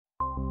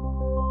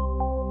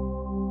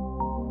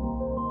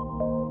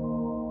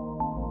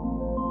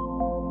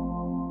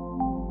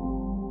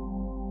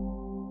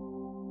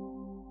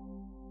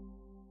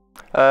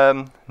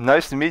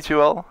Nice to meet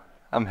you all.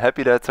 I'm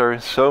happy that there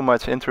is so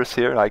much interest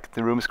here, like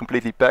the room is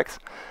completely packed.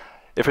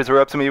 If it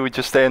were up to me, we'd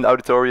just stay in the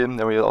auditorium,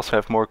 then we also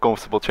have more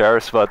comfortable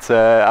chairs, but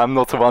I'm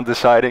not the one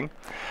deciding.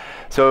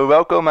 So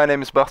welcome, my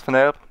name is Bart van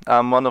Erp.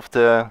 I'm one of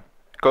the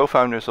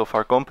co-founders of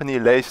our company,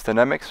 Lace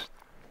Dynamics,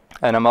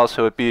 and I'm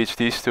also a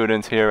PhD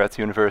student here at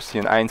the University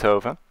in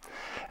Eindhoven.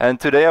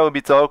 And today I will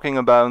be talking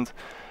about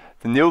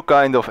the new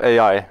kind of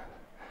AI,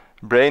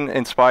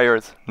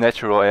 brain-inspired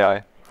natural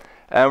AI.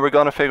 And we're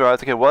going to figure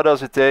out, okay, what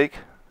does it take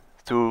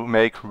to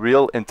make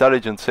real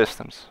intelligent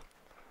systems?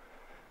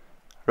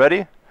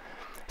 Ready?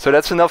 So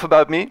that's enough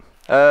about me.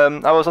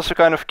 I was also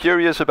kind of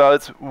curious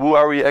about who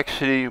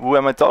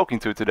am I talking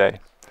to today?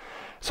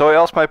 So I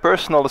asked my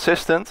personal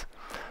assistant,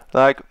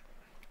 like,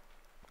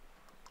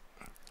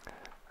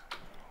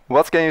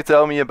 what can you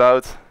tell me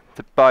about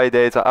the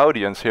PyData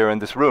audience here in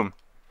this room?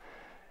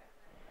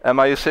 And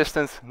my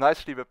assistant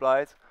nicely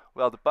replied,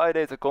 well, the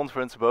PyData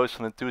conference boasts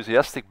an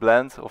enthusiastic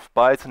blend of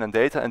Python and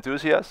data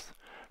enthusiasts,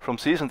 from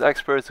seasoned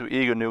experts to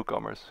eager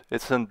newcomers.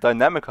 It's a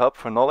dynamic hub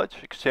for knowledge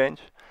exchange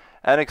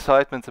and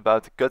excitement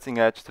about the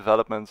cutting-edge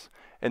developments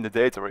in the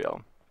data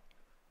realm.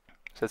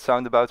 Does that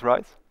sound about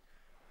right?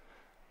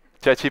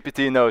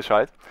 ChatGPT knows,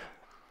 right?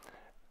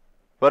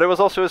 But there was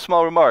also a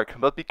small remark,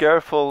 but be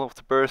careful of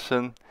the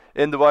person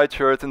in the white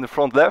shirt in the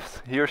front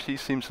left. He or she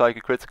seems like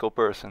a critical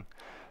person.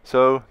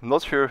 So,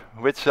 not sure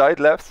which side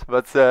left,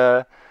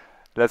 but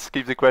let's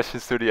keep the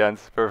questions to the end.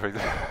 Perfect.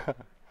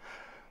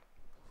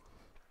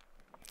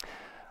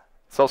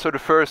 It's also the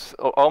first,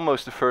 or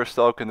almost the first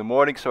talk in the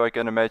morning, so I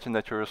can imagine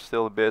that you're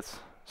still a bit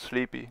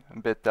sleepy, a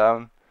bit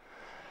down.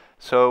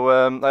 So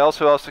I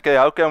also asked, okay,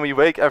 how can we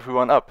wake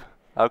everyone up?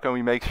 How can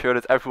we make sure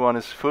that everyone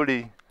is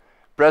fully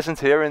present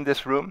here in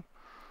this room?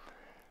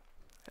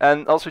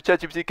 And also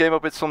ChatGPT came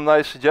up with some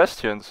nice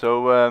suggestions.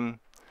 So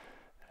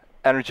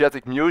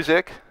energetic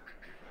music,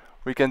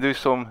 we can do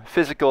some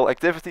physical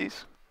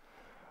activities.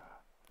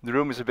 The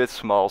room is a bit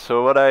small,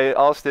 so what I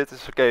asked it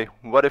is, okay,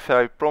 what if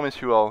I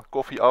promise you all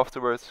coffee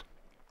afterwards?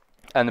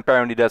 And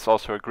apparently that's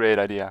also a great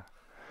idea.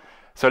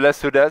 So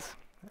let's do that,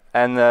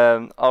 and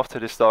after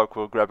this talk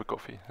we'll grab a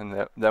coffee,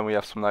 and then we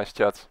have some nice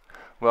chats.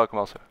 Welcome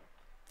also.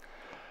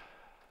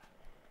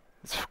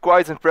 It's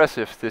quite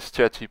impressive, this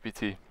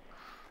ChatGPT.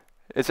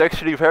 It's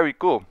actually very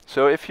cool.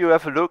 So if you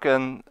have a look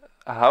at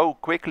how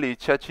quickly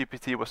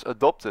ChatGPT was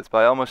adopted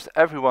by almost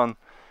everyone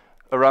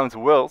around the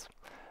world,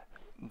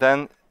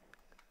 then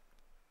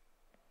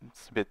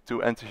it's a bit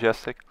too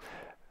enthusiastic.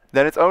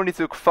 Then it only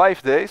took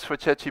 5 days for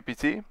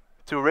ChatGPT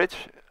to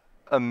reach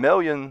 1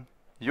 million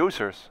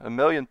users, 1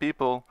 million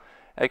people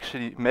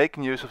actually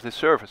making use of this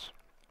service.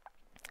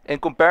 In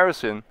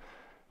comparison,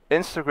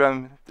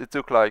 Instagram, it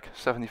took like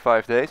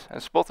 75 days,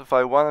 and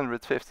Spotify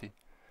 150.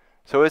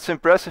 So it's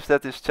impressive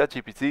that this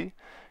ChatGPT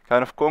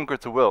kind of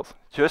conquered the world.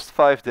 Just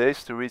 5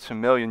 days to reach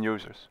 1 million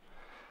users.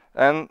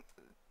 And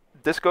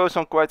this goes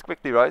on quite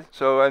quickly, right?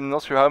 So I'm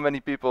not sure how many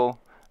people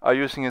are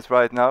using it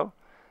right now.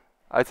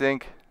 I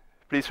think,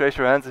 please raise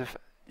your hand if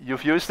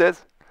you've used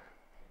it.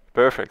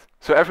 Perfect.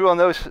 So everyone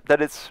knows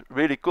that it's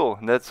really cool,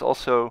 and that's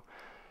also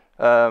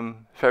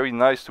very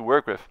nice to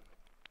work with.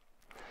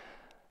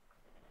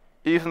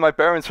 Even my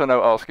parents are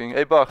now asking,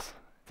 hey Bart,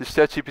 this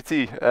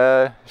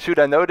ChatGPT, should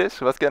I know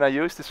this? What can I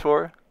use this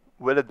for?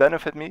 Will it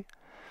benefit me?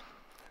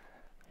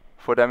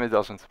 For them it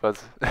doesn't,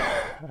 but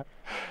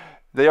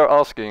they are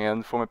asking,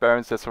 and for my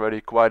parents that's already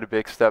quite a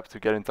big step to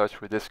get in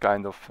touch with this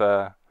kind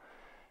of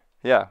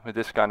with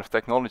this kind of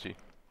technology.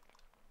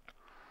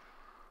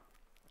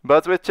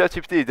 But with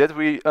ChatGPT, did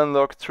we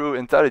unlock true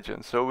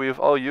intelligence? So we've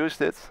all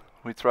used it,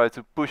 we try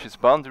to push its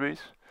boundaries,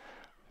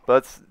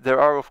 but there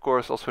are of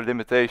course also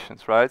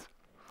limitations, right?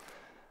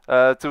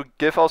 To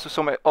give also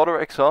some other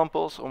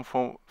examples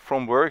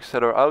from works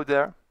that are out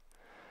there.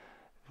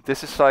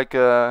 This is like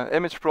an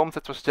image prompt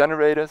that was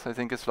generated, I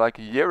think it's like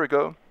a year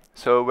ago.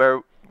 So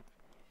where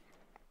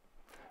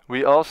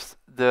we asked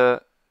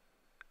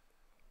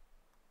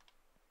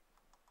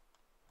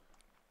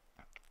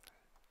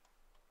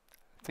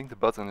I think the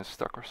button is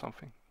stuck or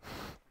something.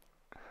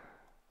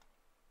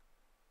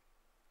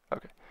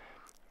 Okay.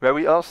 Where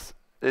we asked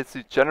it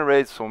to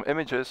generate some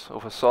images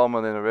of a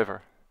salmon in a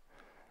river.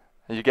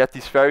 And you get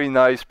these very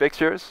nice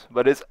pictures,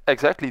 but it's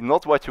exactly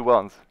not what you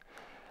want.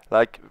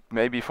 Like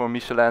maybe for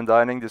Michelin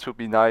dining, this would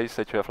be nice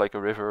that you have like a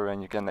river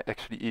and you can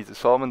actually eat the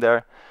salmon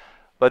there.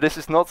 But this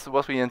is not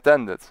what we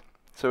intended.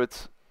 So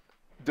it's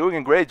doing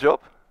a great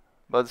job,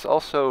 but it's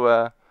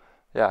also,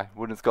 I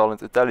wouldn't call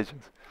it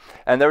intelligent.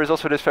 And there is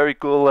also this very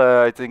cool,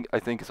 I think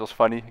it was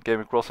funny, I came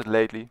across it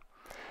lately.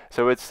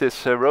 So it's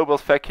this robot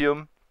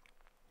vacuum,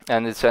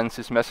 and it sends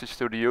this message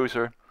to the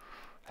user,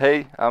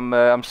 hey,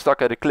 I'm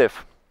stuck at a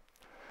cliff.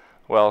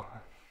 Well,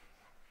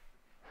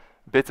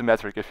 bit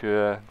dramatic if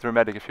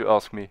you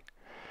ask me.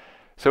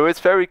 So it's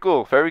very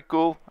cool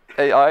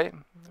AI.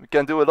 We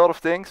can do a lot of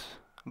things,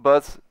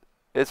 but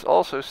it's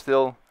also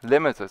still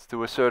limited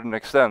to a certain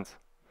extent.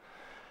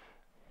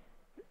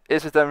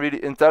 Is it then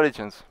really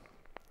intelligent?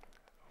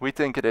 We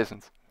think it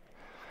isn't.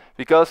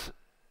 Because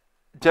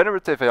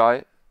generative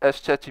AI as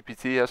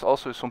ChatGPT has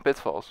also some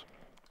pitfalls.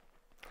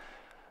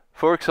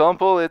 For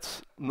example,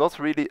 it's not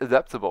really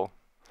adaptable.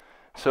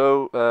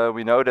 So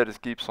we know that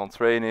it keeps on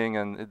training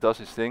and it does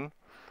its thing,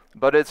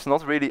 but it's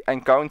not really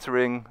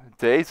encountering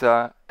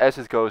data as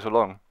it goes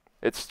along.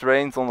 It's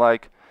trained on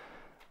like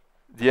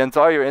the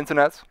entire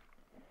internet.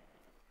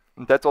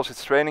 That was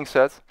its training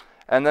set,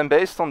 and then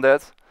based on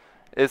that,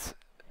 it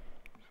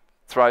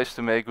tries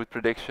to make good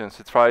predictions.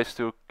 It tries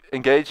to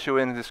engage you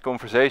in this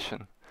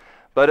conversation.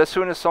 But as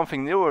soon as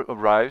something new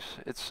arrives,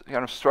 it's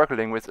kind of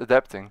struggling with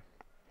adapting.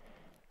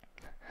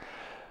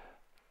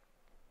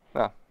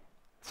 Now,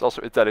 it's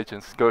also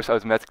intelligence. It goes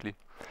automatically.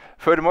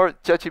 Furthermore,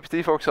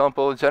 ChatGPT, for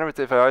example,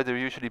 generative AI, they're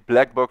usually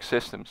black box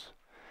systems.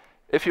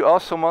 If you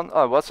ask someone,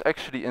 what's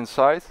actually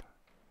inside,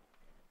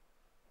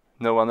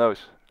 no one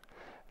knows.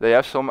 They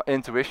have some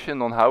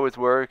intuition on how it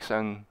works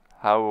and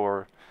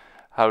how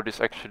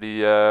this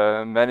actually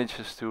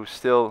manages to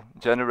still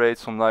generate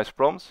some nice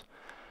prompts.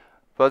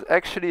 But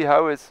actually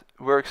how it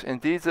works in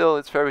detail,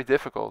 it's very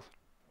difficult.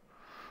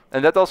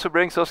 And that also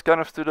brings us kind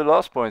of to the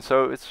last point.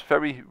 So it's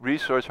very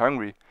research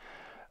hungry.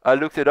 I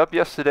looked it up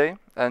yesterday,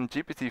 and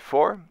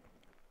GPT-4,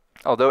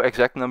 although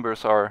exact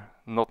numbers are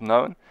not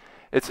known,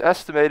 it's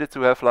estimated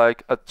to have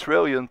like 1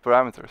 trillion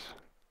parameters.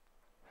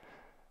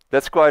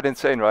 That's quite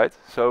insane, right?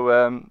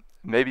 So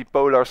maybe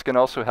Polars can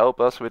also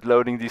help us with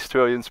loading these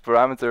trillions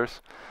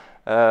parameters.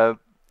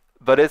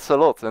 But it's a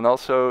lot, and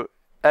also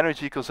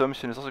energy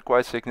consumption is also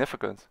quite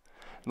significant.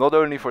 Not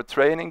only for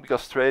training,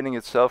 because training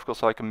itself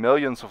costs like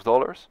millions of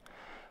dollars,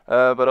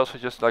 but also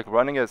just like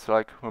running it,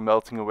 like we're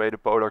melting away the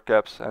polar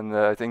caps, and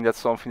I think that's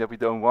something that we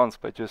don't want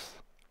by just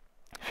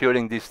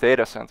fueling these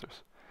data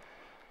centers.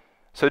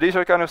 So these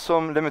are kind of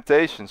some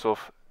limitations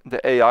of the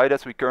AI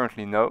that we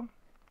currently know.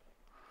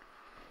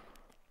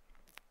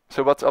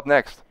 So what's up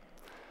next?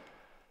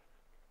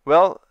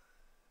 Well,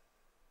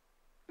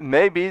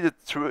 maybe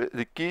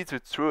the key to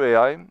true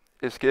AI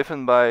is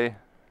given by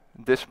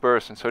this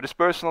person. So this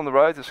person on the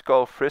right is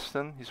Carl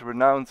Friston. He's a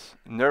renowned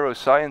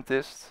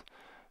neuroscientist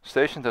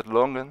stationed at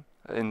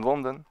in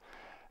London,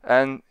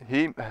 and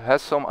he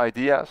has some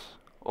ideas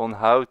on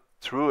how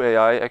true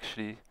AI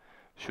actually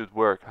should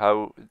work,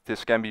 how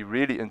this can be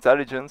really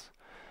intelligent.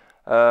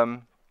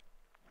 And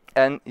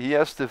he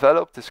has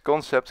developed this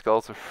concept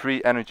called the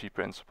free energy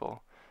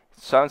principle.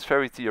 It sounds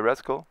very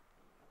theoretical.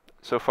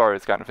 So far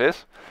it kind of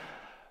is.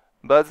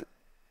 But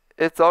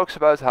it talks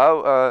about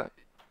how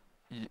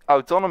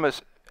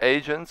autonomous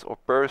agent or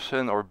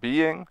person or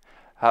being,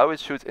 how it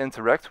should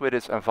interact with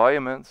its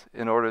environment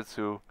in order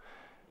to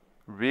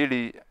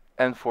really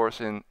enforce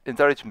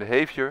intelligent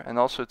behavior and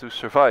also to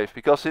survive.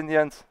 Because in the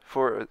end,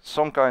 for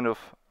some kind of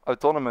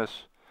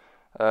autonomous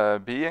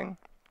being,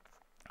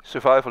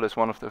 survival is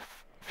one of the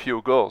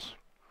few goals.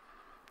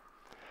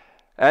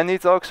 And he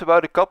talks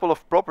about a couple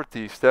of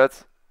properties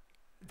that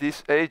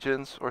these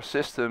agents or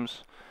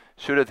systems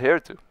should adhere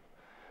to.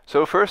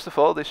 So first of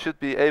all, they should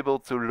be able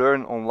to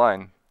learn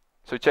online.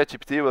 So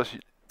ChatGPT was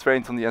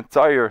trained on the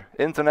entire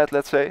internet,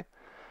 let's say,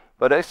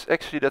 but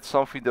that's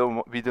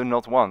something we do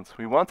not want.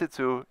 We want it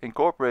to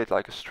incorporate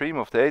like a stream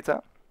of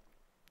data,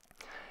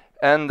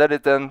 and that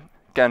it then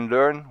can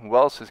learn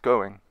whilst it's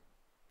going.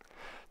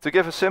 To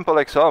give a simple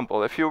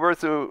example, if you were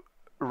to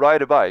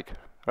ride a bike,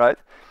 right?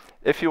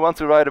 If you want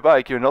to ride a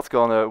bike, you're not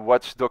gonna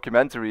watch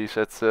documentaries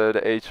at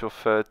the age of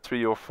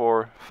 3 or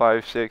 4,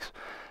 5, 6.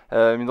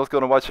 You're not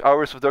gonna watch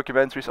hours of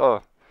documentaries.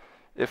 Oh,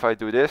 if I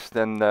do this,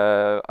 then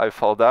I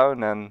fall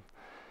down. And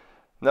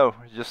no,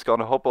 you're just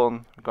gonna hop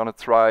on, gonna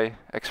try,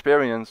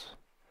 experience.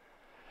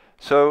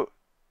 So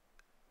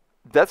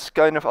that's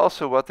kind of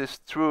also what this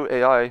true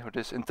AI or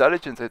this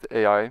intelligent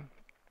AI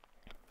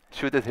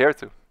should adhere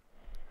to.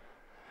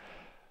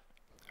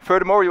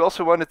 Furthermore, we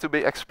also want it to be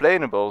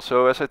explainable.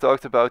 So as I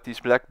talked about these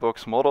black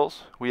box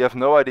models, we have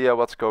no idea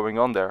what's going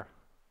on there.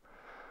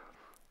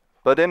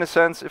 But in a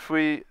sense, if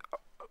we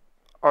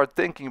are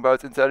thinking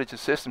about intelligent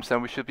systems,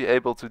 then we should be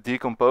able to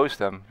decompose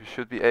them. We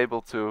should be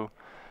able to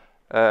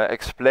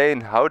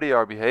explain how they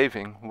are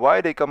behaving, why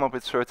they come up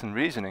with certain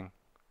reasoning.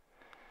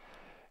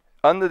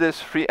 Under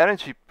this free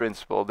energy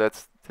principle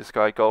that this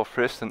guy Carl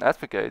Friston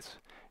advocates,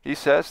 he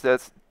says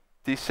that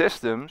these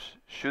systems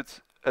should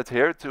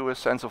adhere to a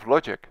sense of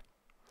logic.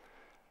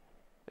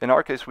 In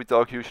our case, we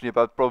talk usually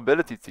about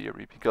probability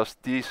theory, because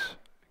these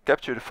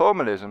capture the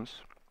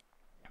formalisms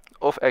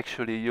of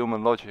actually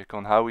human logic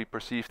on how we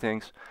perceive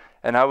things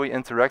and how we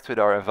interact with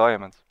our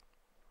environment.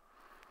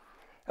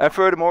 And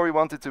furthermore, we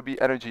want it to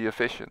be energy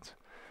efficient.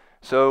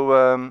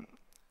 So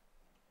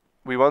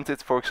we want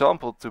it, for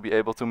example, to be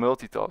able to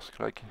multitask.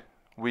 Like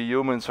we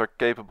humans are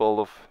capable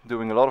of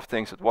doing a lot of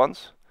things at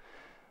once,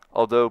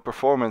 although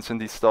performance in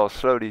these tasks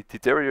slowly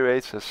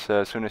deteriorates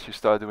as soon as you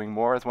start doing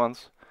more at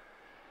once.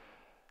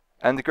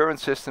 And the current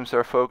systems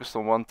are focused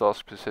on one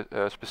task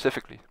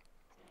specifically.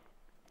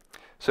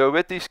 So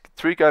with these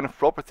three kind of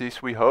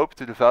properties, we hope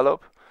to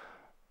develop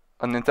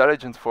an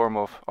intelligent form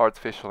of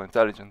artificial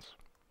intelligence.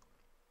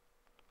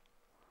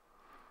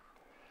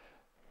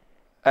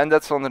 And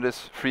that's under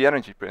this free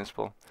energy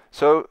principle.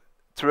 So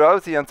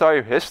throughout the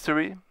entire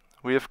history,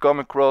 we have come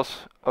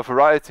across a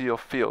variety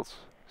of fields.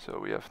 So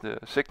we have the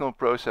signal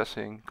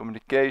processing,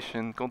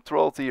 communication,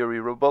 control theory,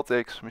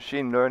 robotics,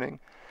 machine learning.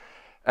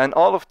 And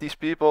all of these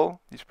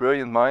people, these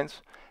brilliant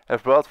minds,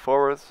 have brought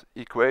forward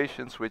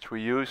equations which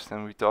we used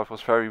and we thought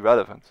was very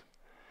relevant.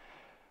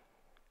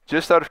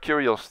 Just out of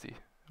curiosity,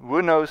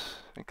 who knows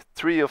like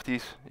 3 of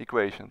these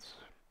equations?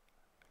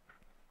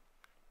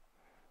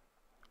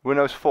 Who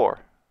knows 4?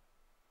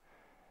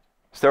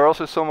 Is there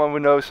also someone who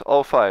knows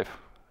all 5?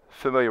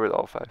 Familiar with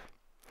all 5?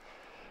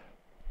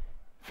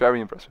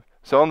 Very impressive.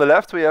 So on the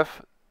left we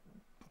have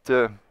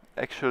the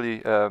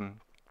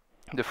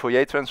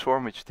Fourier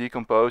transform, which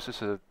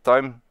decomposes a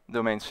time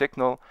domain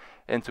signal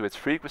into its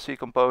frequency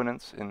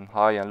components in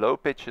high and low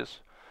pitches.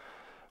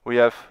 We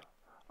have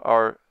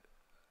our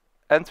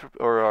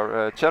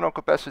channel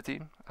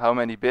capacity, how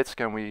many bits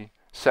can we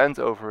send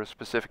over a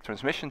specific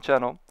transmission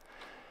channel.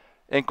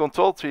 In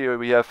control theory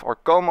we have our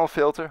Kalman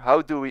filter,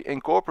 how do we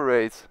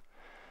incorporate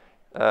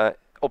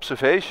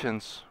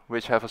observations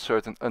which have a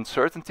certain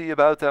uncertainty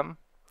about them.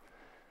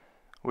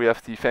 We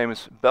have the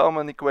famous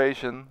Bellman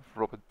equation,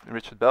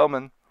 Richard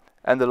Bellman,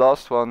 and the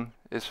last one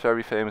is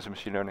very famous in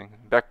machine learning,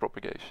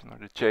 backpropagation, or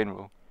the chain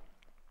rule.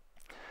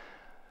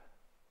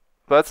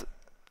 But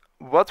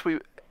what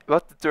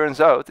it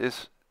turns out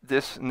is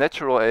this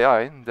natural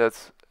AI,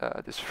 that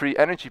this free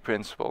energy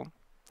principle,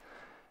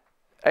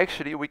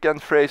 actually we can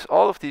phrase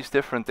all of these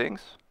different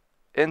things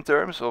in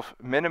terms of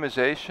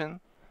minimization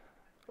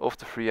of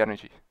the free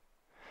energy.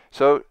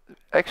 So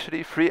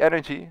actually free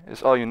energy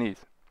is all you need.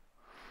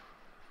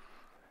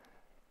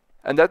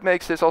 And that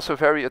makes this also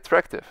very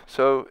attractive.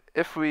 So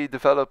if we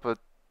develop a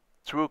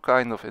true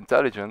kind of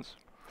intelligence,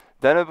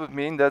 then it would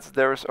mean that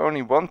there is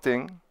only one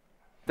thing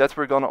that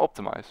we're going to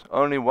optimize.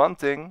 Only one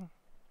thing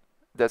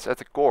that's at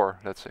the core,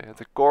 let's say, at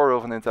the core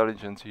of an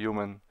intelligent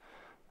human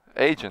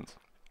agent,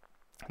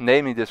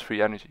 namely this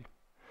free energy.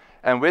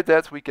 And with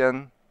that we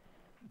can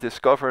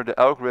discover the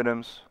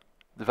algorithms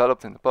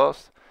developed in the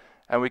past,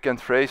 and we can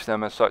phrase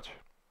them as such.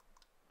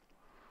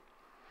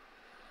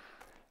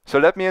 So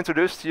let me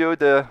introduce to you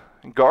the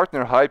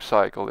Gartner hype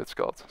cycle, it's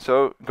called.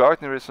 So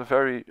Gartner is a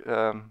very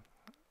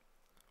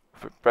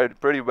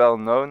pretty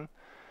well-known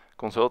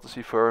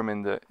consultancy firm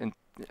in the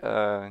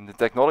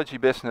technology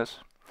business,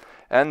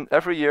 and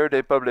every year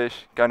they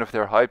publish kind of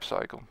their hype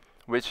cycle,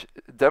 which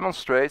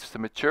demonstrates the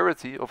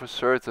maturity of a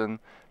certain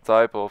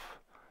type of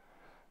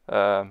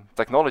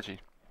technology.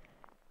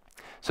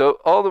 So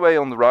all the way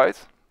on the right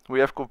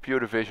we have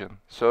computer vision.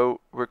 So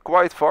we're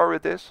quite far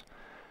with this.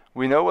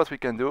 We know what we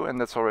can do,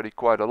 and that's already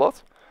quite a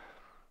lot.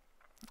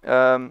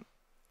 And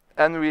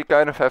we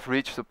kind of have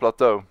reached a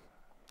plateau.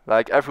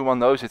 Like everyone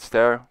knows it's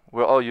there,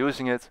 we're all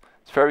using it,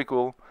 it's very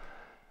cool,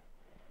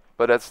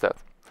 but that's that.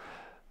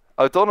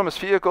 Autonomous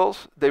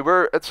vehicles, they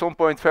were at some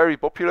point very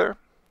popular,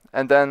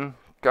 and then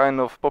kind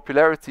of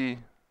popularity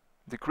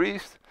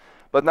decreased,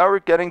 but now we're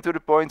getting to the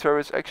point where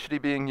it's actually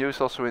being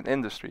used also in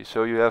industry.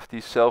 So you have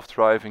these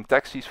self-driving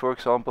taxis, for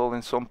example,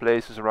 in some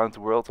places around the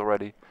world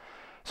already.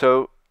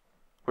 So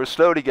we're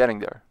slowly getting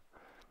there.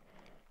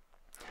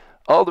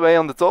 All the way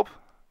on the top,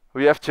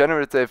 we have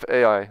generative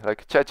AI,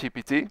 like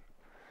ChatGPT.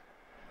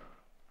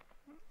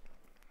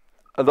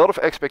 A lot of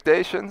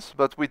expectations,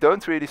 but we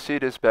don't really see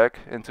this back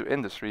into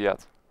industry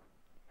yet.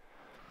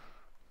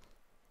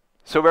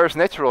 So where's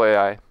natural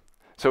AI?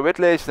 So with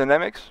Lay's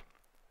dynamics,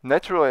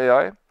 natural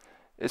AI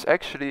is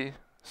actually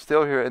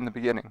still here in the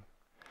beginning.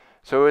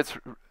 So it's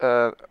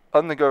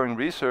undergoing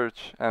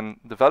research and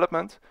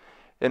development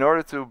in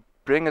order to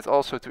bring it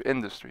also to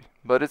industry.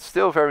 But it's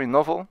still very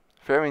novel,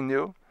 very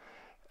new,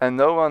 and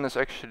no one is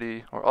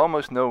actually, or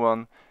almost no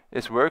one,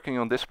 is working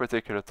on this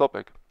particular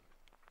topic.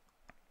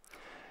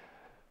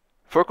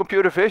 For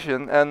computer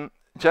vision and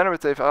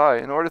generative AI,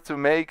 in order to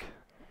make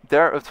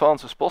their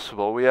advances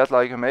possible, we had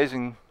like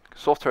amazing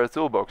software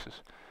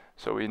toolboxes.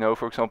 So we know,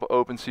 for example,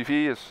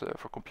 OpenCV is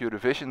for computer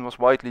vision was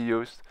widely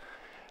used.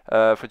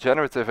 For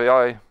generative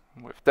AI,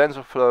 with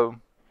TensorFlow,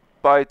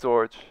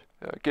 PyTorch,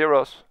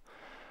 Keras,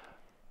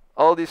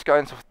 all these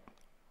kinds of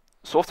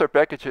software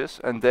packages,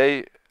 and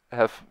they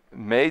have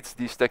made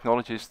these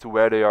technologies to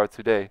where they are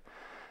today.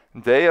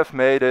 They have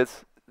made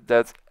it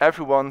that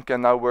everyone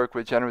can now work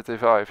with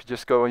generative AI. If you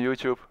just go on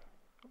YouTube,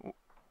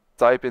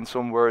 type in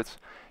some words,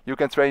 you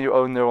can train your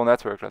own neural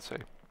network, let's say.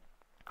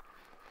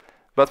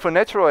 But for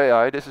natural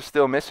AI, this is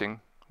still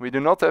missing. We do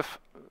not have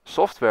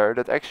software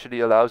that actually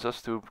allows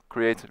us to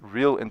create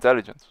real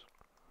intelligence.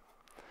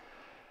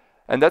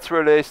 And that's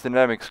where Lay's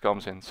dynamics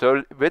comes in.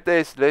 So with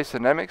Lay's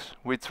dynamics,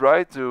 we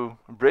try to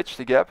bridge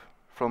the gap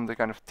from the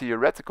kind of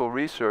theoretical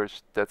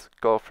research that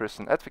golfers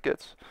and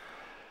advocates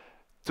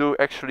to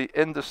actually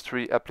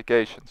industry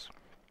applications.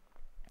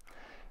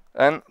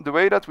 And the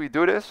way that we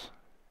do this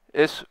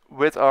is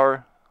with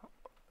our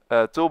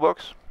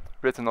toolbox,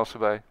 written also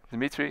by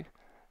Dimitri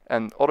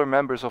and other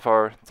members of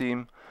our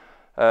team,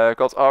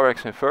 called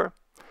RxInfer.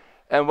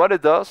 And what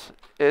it does,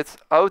 it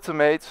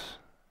automates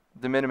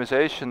the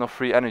minimization of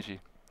free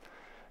energy.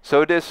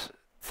 So this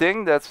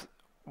thing that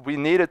we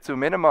needed to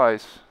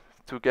minimize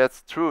to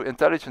get true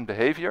intelligent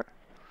behavior,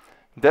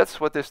 That's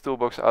what this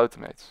toolbox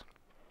automates.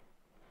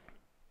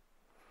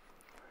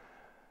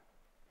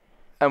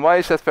 And why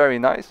is that very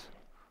nice?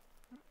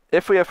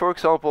 If we have, for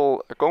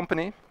example, a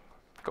company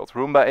called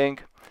Roomba Inc.,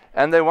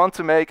 and they want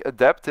to make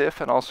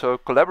adaptive and also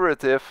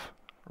collaborative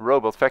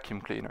robot vacuum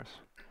cleaners.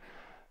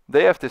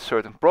 They have this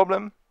certain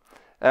problem,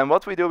 and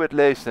what we do with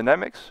Lace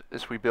Dynamics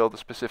is we build a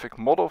specific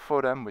model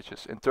for them, which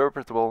is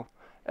interpretable,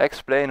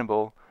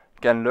 explainable,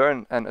 can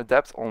learn and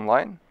adapt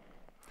online.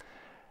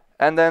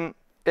 And then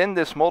in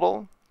this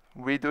model,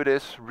 we do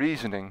this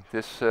reasoning,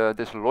 this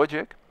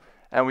logic,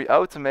 and we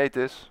automate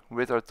this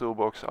with our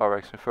toolbox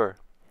RxInfer.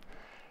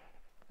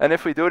 And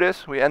if we do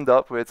this, we end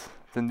up with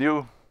the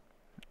new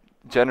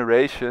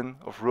generation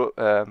of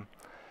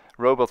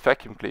robot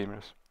vacuum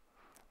cleaners.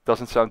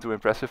 Doesn't sound too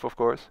impressive, of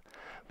course.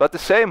 But the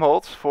same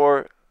holds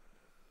for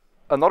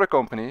another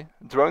company,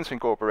 Drones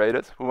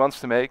Incorporated, who wants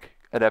to make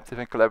adaptive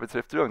and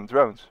collaborative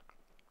drones.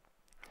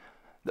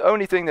 The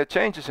only thing that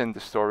changes in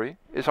this story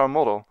is our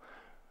model.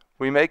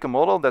 We make a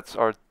model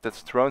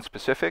that's drone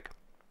specific,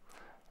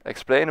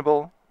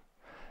 explainable,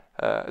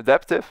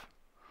 adaptive,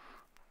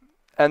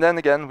 and then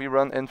again we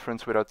run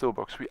inference with our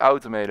toolbox. We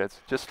automate it,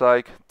 just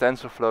like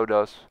TensorFlow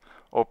does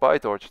or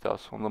PyTorch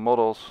does on the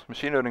models,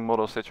 machine learning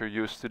models that you're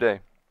used today.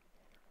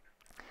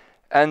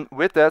 And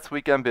with that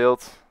we can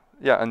build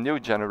a new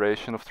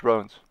generation of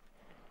drones.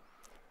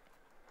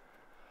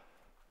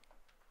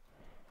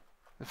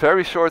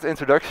 Very short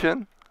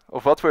introduction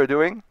of what we're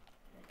doing.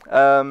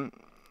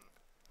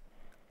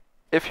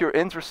 If you're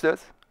interested,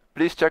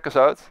 please check us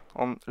out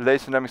on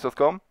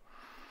lacedynamics.com.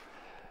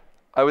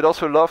 I would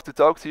also love to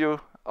talk to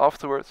you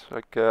afterwards.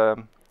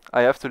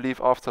 I have to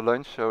leave after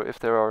lunch, so if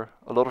there are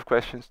a lot of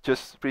questions,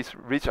 just please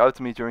reach out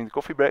to me during the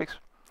coffee breaks.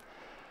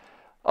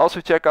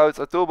 Also check out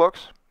our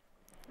toolbox.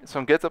 It's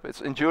on GitHub,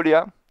 it's in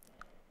Julia.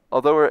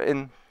 Although we're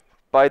in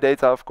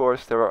PyData, of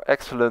course, there are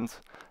excellent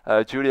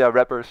Julia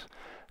wrappers.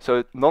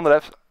 So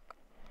nonetheless,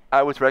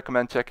 I would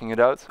recommend checking it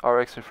out,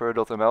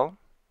 rxinfer.ml.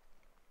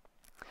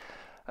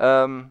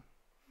 And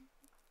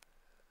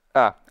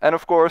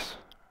of course,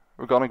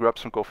 we're gonna grab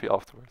some coffee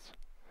afterwards.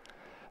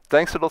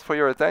 Thanks a lot for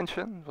your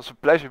attention. It was a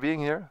pleasure being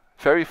here.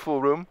 Very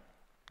full room.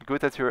 Good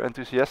that you're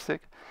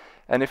enthusiastic.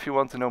 And if you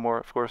want to know more,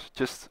 of course,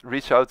 just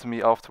reach out to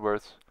me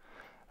afterwards.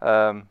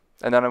 And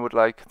then I would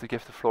like to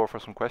give the floor for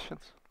some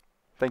questions.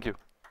 Thank you.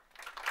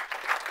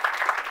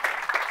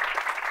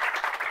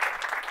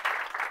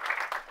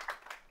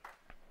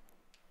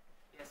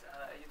 Yes,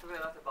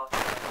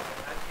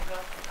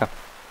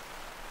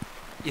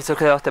 you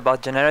talked a lot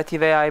about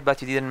generative AI, but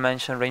you didn't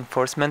mention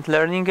reinforcement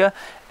learning.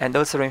 And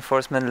also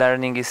reinforcement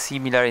learning is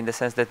similar in the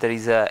sense that there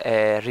is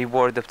a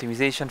reward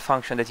optimization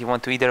function that you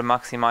want to either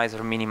maximize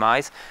or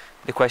minimize.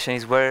 The question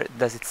is, where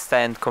does it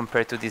stand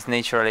compared to this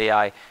natural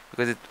AI?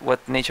 Because what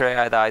natural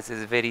AI does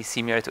is very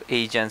similar to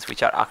agents,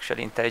 which are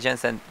actually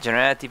intelligence, and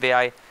generative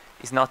AI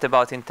is not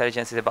about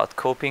intelligence, it's about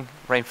coping.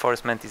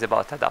 Reinforcement is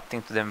about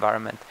adapting to the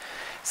environment.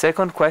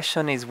 Second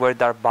question is where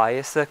dark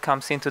bias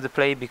comes into the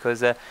play,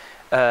 because you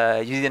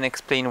didn't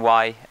explain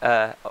why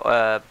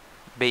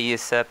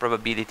Bayes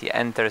probability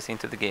enters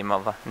into the game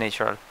of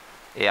natural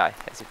AI,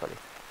 as you call it.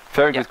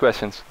 Very good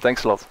questions.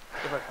 Thanks a lot.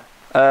 You're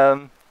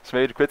welcome. So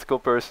maybe the critical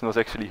person was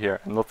actually here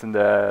and not in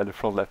the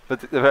front lab,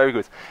 but very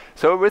good.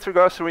 So with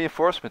regards to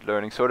reinforcement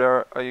learning,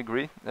 so I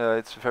agree,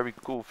 it's a very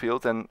cool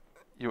field, and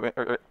you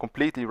are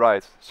completely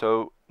right.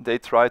 So they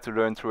try to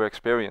learn through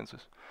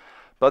experiences,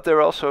 but they're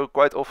also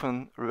quite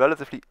often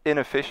relatively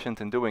inefficient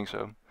in doing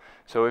so.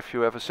 So if you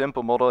have a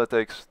simple model, it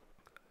takes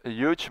a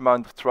huge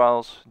amount of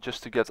trials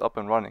just to get up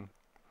and running.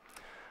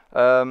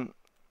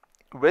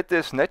 With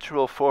this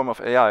natural form of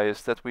AI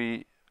is that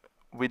we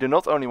do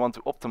not only want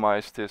to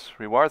optimize this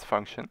reward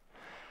function,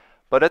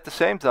 but at the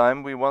same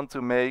time we want to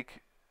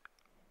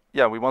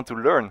we want to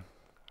learn,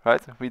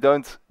 right? We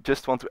don't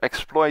just want to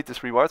exploit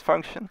this reward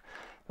function,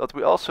 but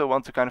we also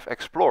want to kind of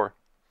explore.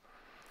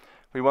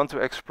 We want to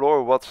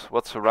explore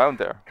what's around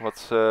there,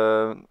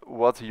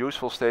 what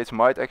useful states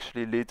might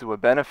actually lead to a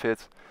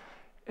benefit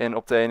in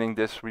obtaining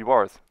this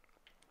reward.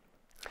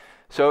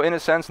 So in a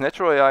sense,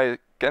 natural AI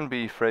can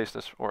be phrased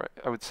as, or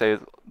I would say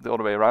it the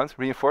other way around,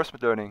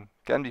 reinforcement learning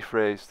can be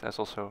phrased as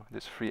also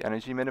this free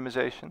energy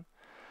minimization.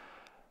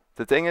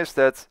 The thing is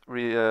that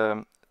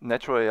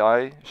natural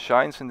AI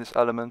shines in this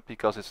element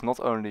because it's not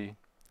only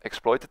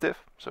exploitative,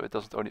 so it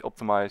doesn't only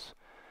optimize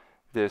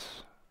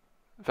this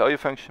value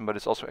function, but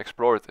it's also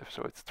explorative,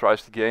 so it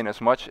tries to gain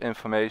as much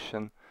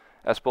information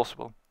as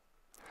possible.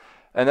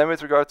 And then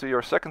with regard to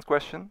your second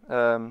question,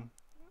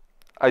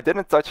 I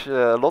didn't touch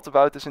a lot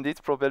about this indeed,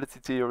 probability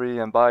theory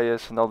and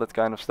bias and all that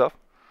kind of stuff,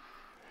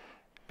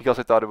 because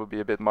I thought it would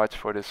be a bit much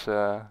for this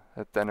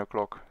 10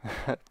 o'clock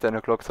 10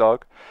 o'clock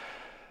talk.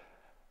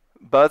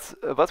 But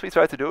what we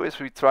try to do is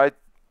we try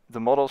the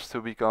models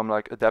to become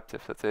like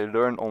adaptive, that they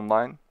learn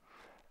online,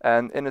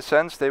 and in a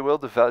sense they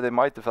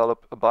might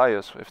develop a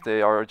bias. If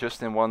they are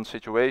just in one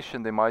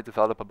situation, they might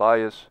develop a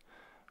bias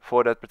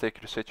for that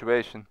particular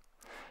situation.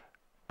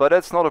 But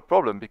that's not a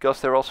problem because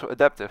they're also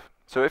adaptive.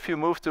 So if you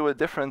move to a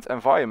different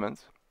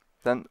environment,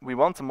 then we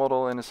want the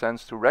model in a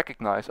sense to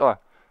recognize,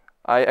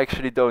 I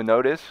actually don't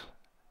know this.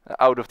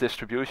 Out of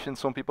distribution,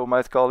 some people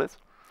might call it.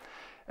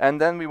 And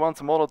then we want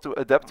the model to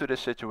adapt to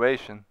this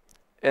situation.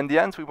 In the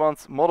end, we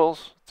want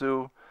models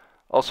to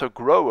also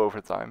grow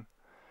over time.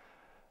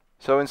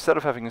 So instead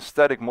of having a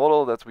static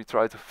model that we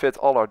try to fit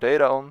all our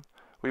data on,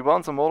 we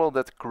want a model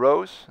that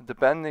grows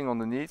depending on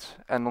the needs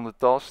and on the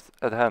task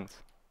at hand,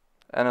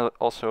 and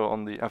also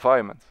on the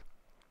environment.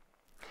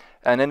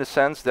 And in a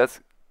sense, that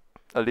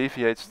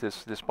alleviates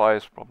this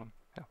bias problem.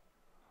 Yeah.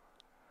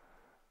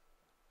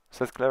 Does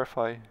that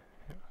clarify?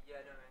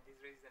 Yeah, no, and this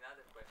raises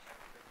another question,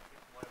 because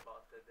it's more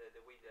about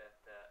the way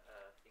that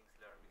things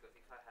learn. Because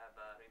if I have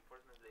a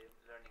reinforcement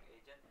learning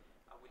agent,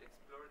 I will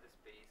explore the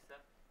space.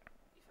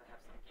 If I have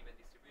some given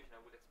distribution,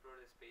 I will explore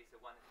the space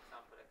one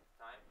example at a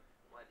time.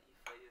 While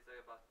if I talk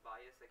about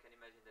bias, I can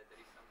imagine that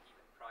there is some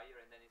given prior,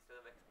 and then instead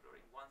of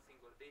exploring one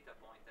single data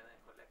point and then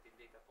collecting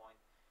data point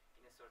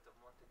in a sort of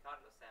Monte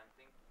Carlo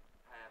sampling,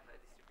 I have a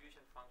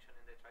distribution function,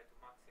 and I try to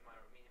maximize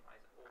or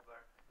minimize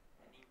over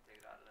an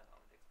integral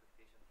of the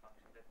expectation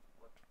function. That's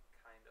what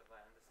kind of I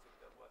understood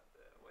of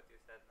what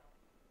you said now.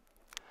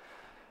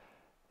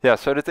 Yeah,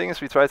 so the thing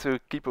is we try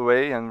to keep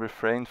away and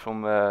refrain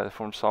from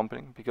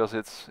sampling, because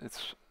it's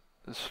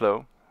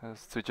slow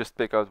to just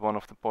pick out one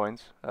of the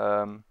points.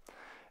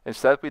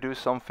 Instead we do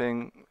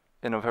something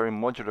in a very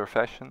modular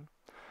fashion.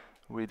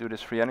 We do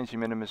this free energy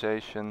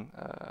minimization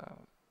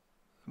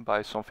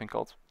by something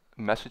called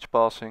message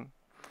passing.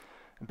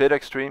 A bit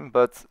extreme,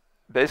 but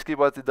basically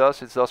what it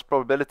does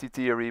probability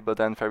theory, but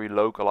then very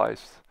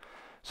localized,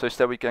 such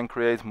that we can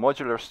create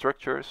modular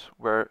structures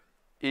where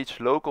each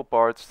local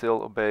part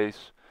still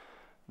obeys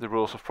the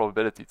rules of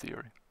probability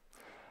theory.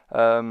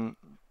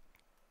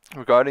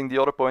 Regarding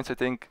the other points, I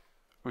think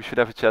we should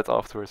have a chat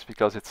afterwards,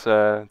 because it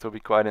will be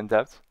quite in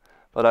depth.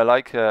 But I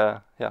like, I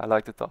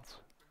like the thoughts.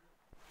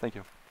 Thank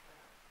you.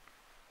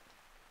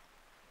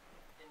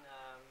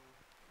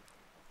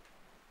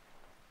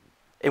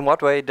 In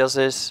what way does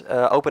this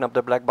open up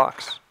the black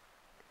box?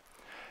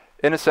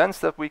 In a sense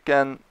that we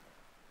can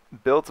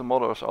build the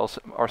models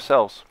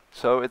ourselves.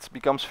 So it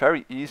becomes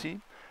very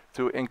easy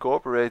to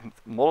incorporate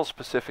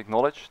model-specific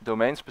knowledge,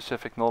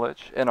 domain-specific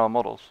knowledge in our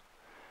models.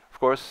 Of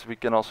course, we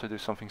can also do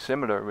something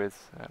similar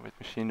with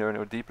machine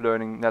learning or deep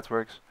learning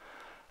networks.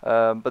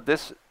 But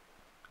this,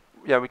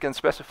 we can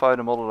specify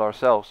the model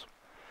ourselves.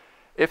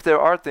 If there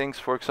are things,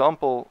 for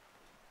example,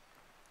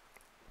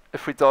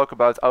 if we talk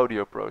about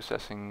audio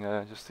processing,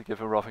 just to give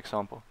a rough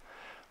example,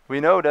 we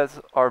know that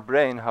our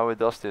brain, how it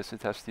does this,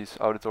 it has these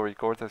auditory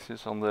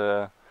cortexes on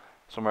the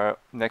somewhere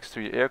next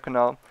to your ear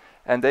canal,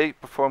 and they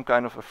perform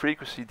kind of a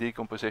frequency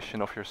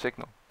decomposition of your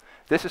signal.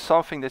 This is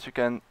something that you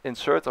can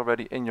insert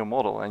already in your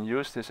model and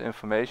use this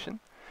information,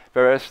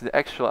 whereas the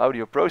actual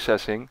audio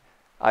processing,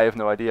 I have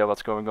no idea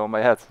what's going on in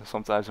my head.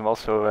 Sometimes I'm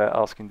also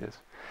asking this.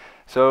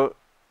 So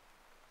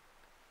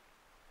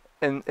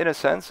in a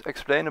sense,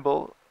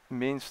 explainable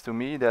means to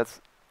me that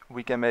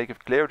we can make a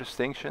clear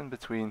distinction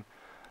between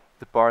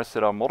the parts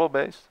that are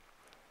model-based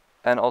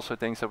and also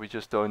things that we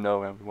just don't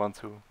know and we want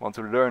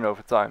to learn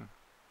over time.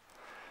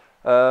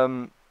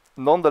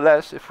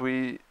 Nonetheless, if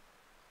we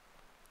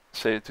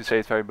say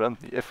it very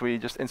bluntly, if we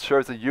just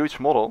insert a huge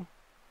model,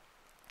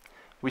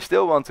 we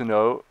still want to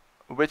know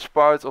which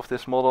parts of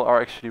this model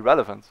are actually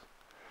relevant.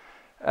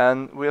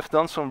 And we have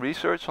done some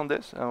research on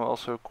this, and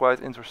also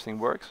quite interesting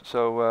works.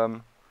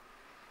 So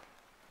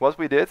what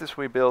we did is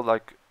we built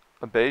like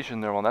a Bayesian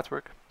neural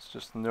network. It's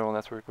just a neural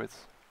network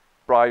with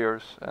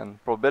priors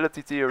and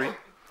probability theory.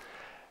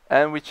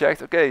 And we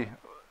checked, okay,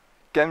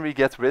 can we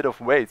get rid of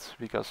weights?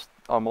 Because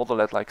our model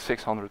had like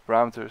 600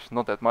 parameters,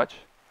 not that much.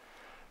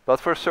 But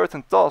for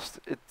certain tasks,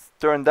 it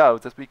turned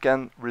out that we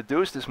can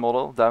reduce this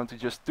model down to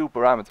just 2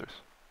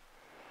 parameters.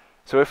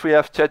 So if we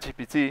have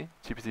ChatGPT,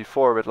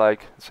 GPT-4 with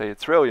like, say, 1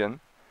 trillion,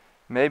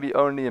 maybe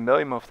only 1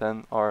 million of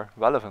them are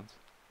relevant.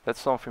 That's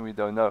something we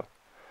don't know.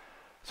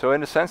 So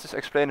in a sense, this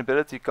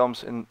explainability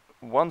comes in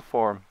one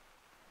form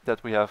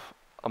that we have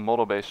a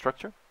model-based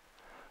structure,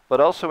 but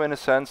also in a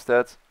sense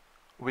that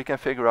we can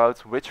figure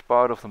out which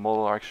part of the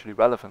model are actually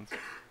relevant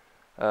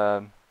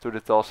to the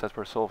task that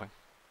we're solving.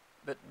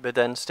 But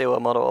then still a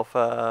model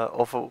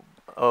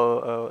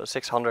of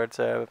 600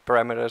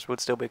 parameters would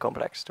still be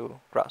complex to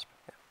grasp.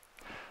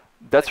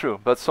 That's true,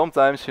 but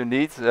sometimes you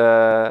need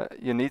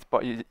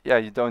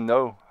you don't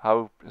know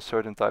how a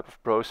certain type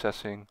of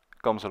processing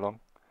comes along.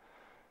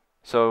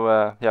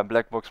 So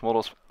black box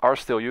models are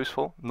still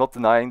useful, not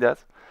denying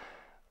that,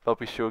 but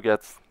we should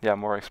get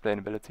more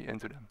explainability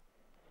into them.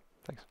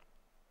 Thanks.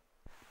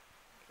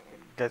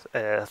 Guys,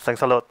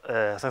 thanks a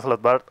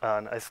lot, Bart.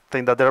 And I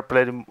think that there are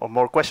plenty of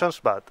more questions,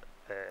 but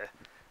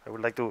I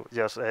would like to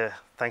just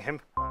thank him.